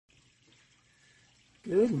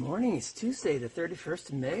Good morning. It's Tuesday, the 31st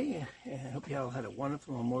of May. I hope you all had a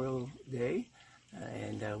wonderful Memorial Day.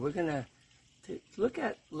 We're going to look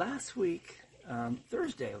at last week,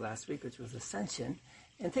 Thursday last week, which was Ascension,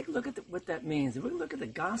 and take a look at what that means. And we're going to look at the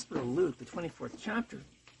Gospel of Luke, the 24th chapter.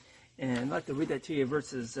 And I'd like to read that to you,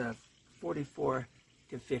 verses 44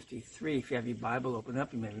 to 53. If you have your Bible, open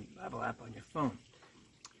up. You may have your Bible app on your phone.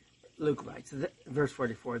 Luke writes, verse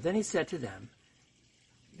 44, Then he said to them,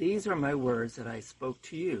 These are my words that I spoke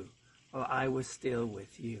to you while I was still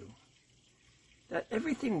with you, that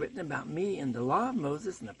everything written about me in the law of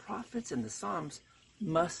Moses and the prophets and the Psalms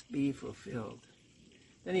must be fulfilled.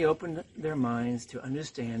 Then he opened their minds to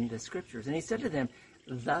understand the scriptures, and he said to them,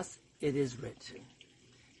 Thus it is written,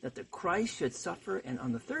 that the Christ should suffer and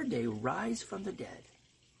on the third day rise from the dead,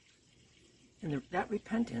 and that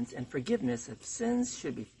repentance and forgiveness of sins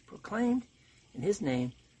should be proclaimed in his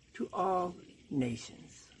name to all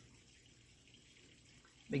nations,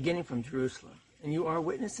 beginning from Jerusalem. And you are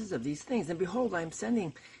witnesses of these things. And behold, I am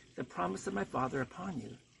sending the promise of my Father upon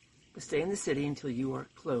you. But stay in the city until you are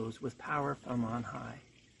clothed with power from on high.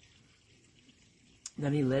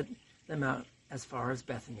 Then he led them out as far as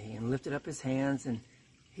Bethany and lifted up his hands, and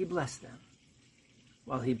he blessed them.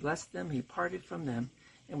 While he blessed them, he parted from them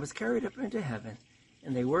and was carried up into heaven.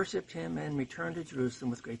 And they worshipped him and returned to Jerusalem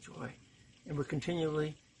with great joy, and were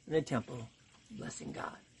continually in the temple blessing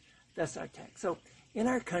God. That's our text. So in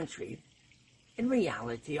our country, in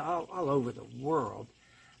reality, all over the world,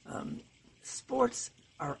 sports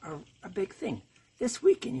are a big thing. This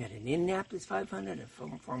weekend you had an Indianapolis 500,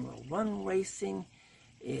 a Formula One racing,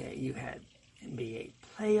 you had NBA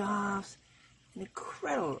playoffs, an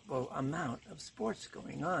incredible amount of sports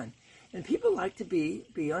going on. And people like to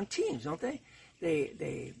be on teams, don't they?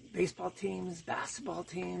 They baseball teams, basketball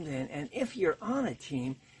teams, and if you're on a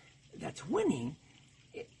team that's winning,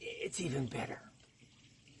 it's even better.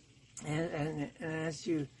 And as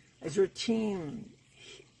your team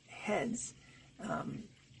heads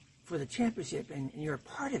for the championship and you're a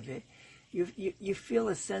part of it, you feel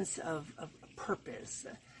a sense of purpose.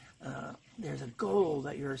 There's a goal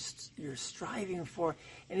that you're striving for,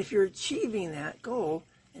 and if you're achieving that goal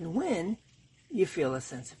and win, you feel a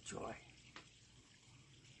sense of joy.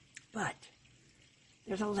 But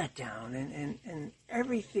there's a letdown, and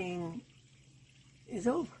everything is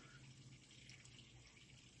over.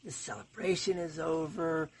 The celebration is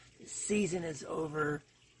over, the season is over,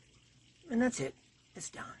 and that's it. It's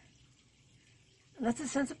done. And that's a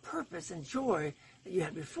sense of purpose and joy that you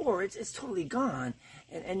had before. It's totally gone.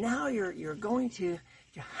 And now you're going to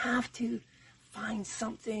have to find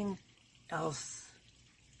something else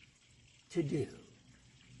to do.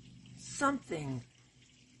 Something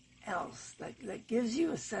else that gives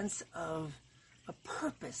you a sense of a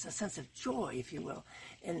purpose, a sense of joy, if you will.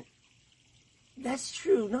 And that's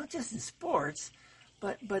true not just in sports,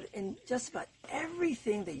 but in just about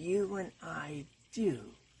everything that you and I do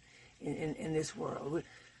in this world.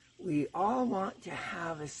 We all want to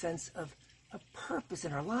have a sense of a purpose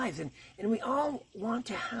in our lives, and we all want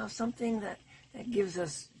to have something that gives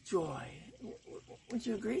us joy. Would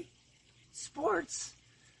you agree? Sports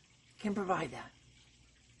can provide that,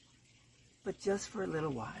 but just for a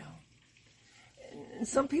little while. And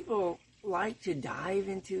some people like to dive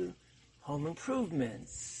into home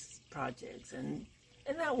improvements projects, and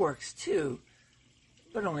that works too,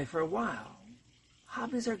 but only for a while.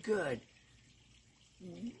 Hobbies are good,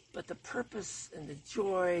 but the purpose and the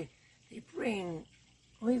joy they bring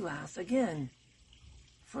only lasts, again,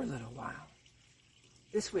 for a little while.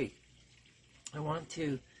 This week, I want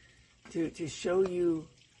to show you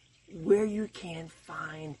where you can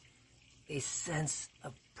find a sense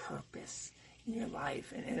of purpose in your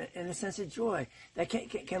life and a sense of joy that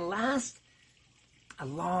can last a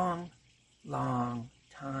long, long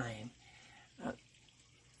time.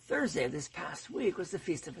 Thursday of this past week was the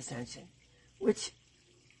Feast of Ascension, which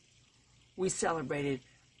we celebrated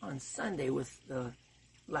on Sunday with the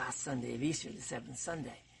last Sunday of Easter, the seventh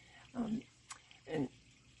Sunday. And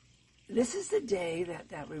this is the day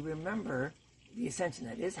that we remember the Ascension.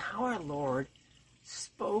 That is how our Lord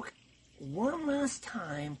spoke one last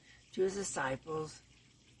time to his disciples,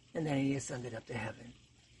 and then he ascended up to heaven.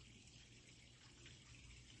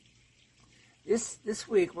 This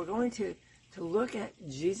week, we're going to look at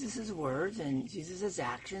Jesus' words and Jesus'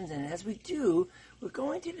 actions, and as we do, we're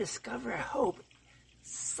going to discover, I hope,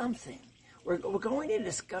 something. We're going to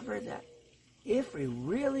discover that if we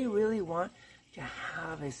really, really want to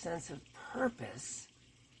have a sense of purpose,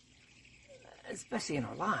 especially in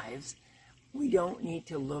our lives, we don't need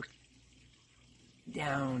to look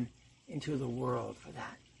down into the world for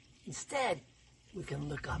that. Instead, we can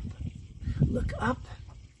look up look up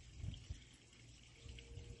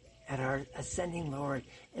at our ascending Lord,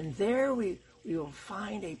 and there we will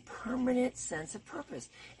find a permanent sense of purpose.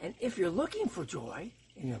 And if you're looking for joy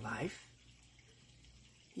in your life,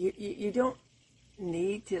 you don't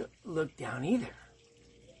need to look down either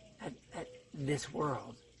at this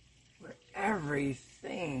world where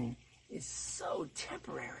everything is so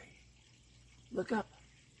temporary. Look up,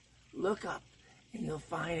 and you'll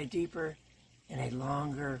find a deeper and a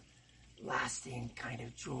longer lasting kind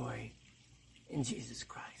of joy in Jesus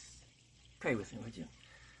Christ. Pray with me, would you?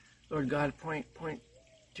 Lord God, point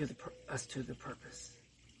to us to the purpose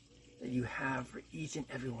that you have for each and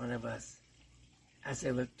every one of us as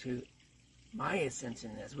I look to my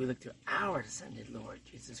ascension, as we look to our ascended Lord,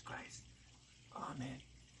 Jesus Christ. Amen.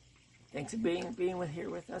 Thanks for being here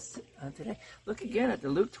with us today. Look again at the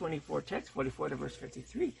Luke 24 text, 44 to verse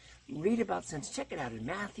 53. Read about sins. Check it out in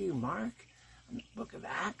Matthew, Mark, the book of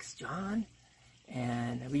Acts, John.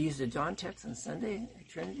 And we use the John text on Sunday at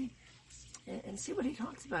Trinity. And see what he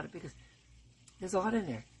talks about it, because there's a lot in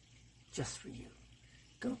there just for you.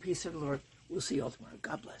 Go in peace of the Lord. We'll see you all tomorrow.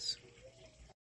 God bless.